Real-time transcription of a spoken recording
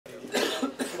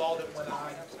all that went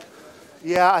on?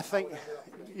 Yeah, I think.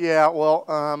 Yeah,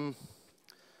 well,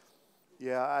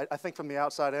 yeah, I think from the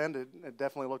outside end, it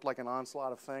definitely looked like an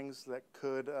onslaught of things that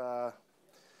could,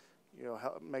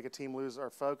 help make a team lose our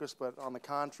focus. But on the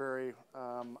contrary,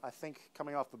 I think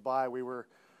coming off the bye, we were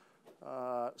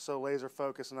so laser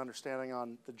focused and understanding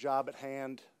on the job at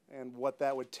hand and what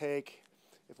that would take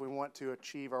if we want to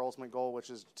achieve our ultimate goal, which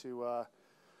is to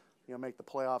make the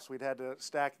playoffs. We'd had to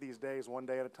stack these days one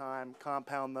day at a time,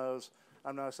 compound those.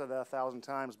 I know I said that 1,000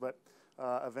 times, but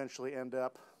eventually end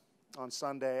up on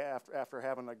Sunday after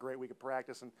having a great week of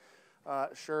practice. And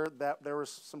sure, that there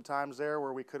was some times there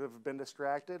where we could have been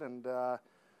distracted, and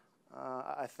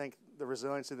I think the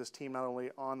resiliency of this team, not only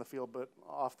on the field but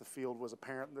off the field, was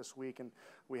apparent this week. And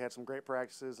we had some great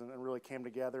practices and really came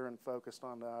together and focused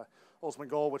on the ultimate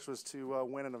goal, which was to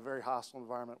win in a very hostile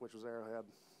environment, which was Arrowhead.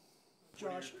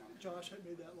 Josh had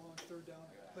made that long third down,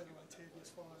 planning on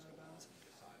Tavius falling out of bounds.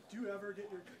 Do you ever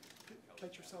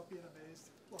catch yourself being amazed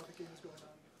while the game is going on?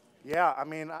 Yeah, I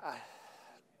mean,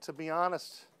 to be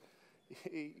honest,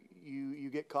 you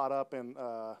get caught up in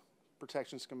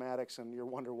protection schematics and you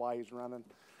wonder why he's running.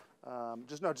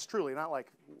 Just truly, not like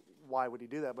why would he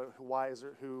do that, but why is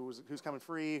there who's coming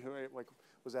free?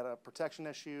 Was that a protection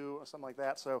issue or something like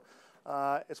that? So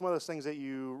it's one of those things that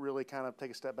you really kind of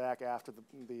take a step back after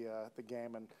the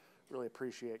game and really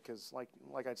appreciate, because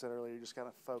like I said earlier, you just kind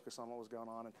of focus on what was going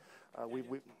on. And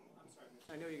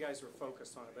I know you guys were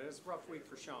focused on it, but it was a rough week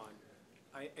for Sean.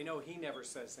 I know he never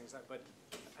says things like, but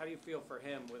how do you feel for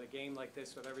him with a game like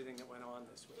this, with everything that went on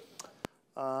this week?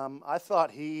 I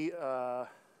thought he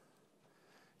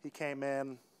came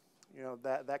in,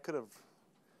 that could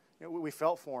have, we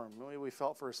felt for him. We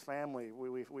felt for his family.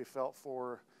 We felt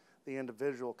for the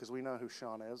individual, because we know who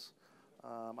Sean is.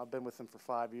 I've been with him for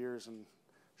 5 years, and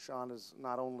Sean is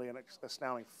not only an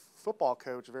astounding football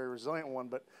coach, a very resilient one,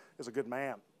 but is a good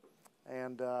man.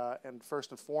 And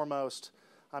first and foremost,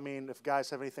 I mean, if guys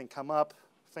have anything come up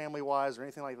family-wise or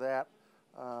anything like that,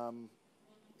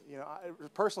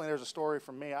 personally, there's a story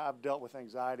from me. I've dealt with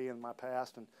anxiety in my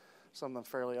past, and something I'm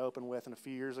fairly open with. And a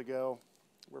few years ago,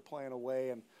 we're playing away,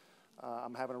 and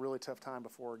I'm having a really tough time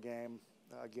before a game,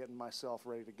 getting myself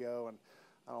ready to go, and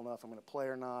I don't know if I'm going to play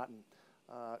or not. And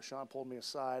Sean pulled me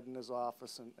aside in his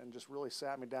office and just really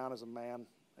sat me down as a man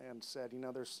and said,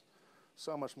 there's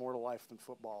so much more to life than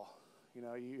football.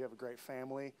 You have a great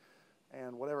family,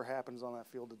 and whatever happens on that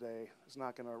field today is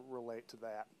not going to relate to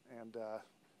that. And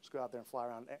just go out there and fly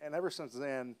around. And ever since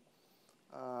then,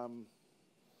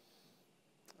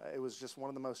 it was just one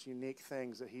of the most unique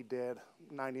things that he did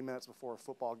 90 minutes before a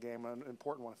football game, an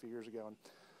important one a few years ago. And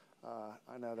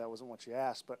I know that wasn't what you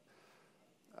asked, but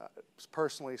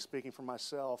personally speaking for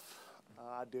myself,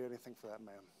 I'd do anything for that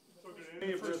man. So did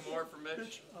any of this more for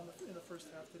Mitch? In the first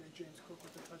half today, James Cook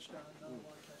with the touchdown and another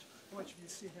long catch. How much have you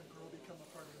seen him grow, become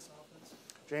a part of this offense?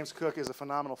 James Cook is a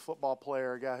phenomenal football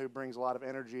player, a guy who brings a lot of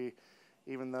energy,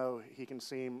 even though he can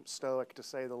seem stoic, to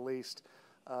say the least.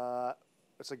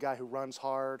 It's a guy who runs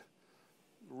hard,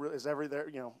 is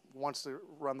wants to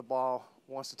run the ball,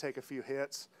 wants to take a few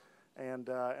hits, and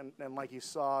like you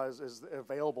saw, is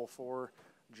available for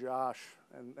Josh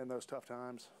in those tough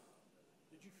times.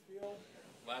 Did you feel,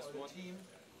 the team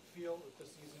feel that the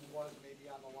season was maybe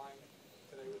on the line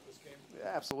today with this game?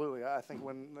 Yeah, absolutely. I think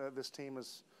when this team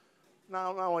is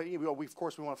not only, of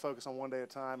course we want to focus on one day at a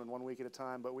time and 1 week at a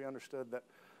time, but we understood that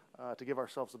to give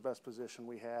ourselves the best position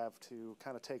we have to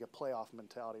kind of take a playoff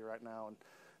mentality right now. And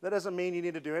that doesn't mean you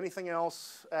need to do anything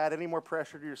else, add any more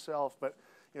pressure to yourself, but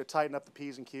tighten up the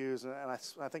P's and Q's. And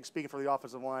I think speaking for the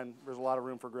offensive line, there's a lot of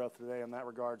room for growth today in that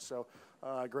regard. So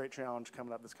great challenge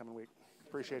coming up this coming week.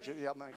 Appreciate you. Yeah, thanks.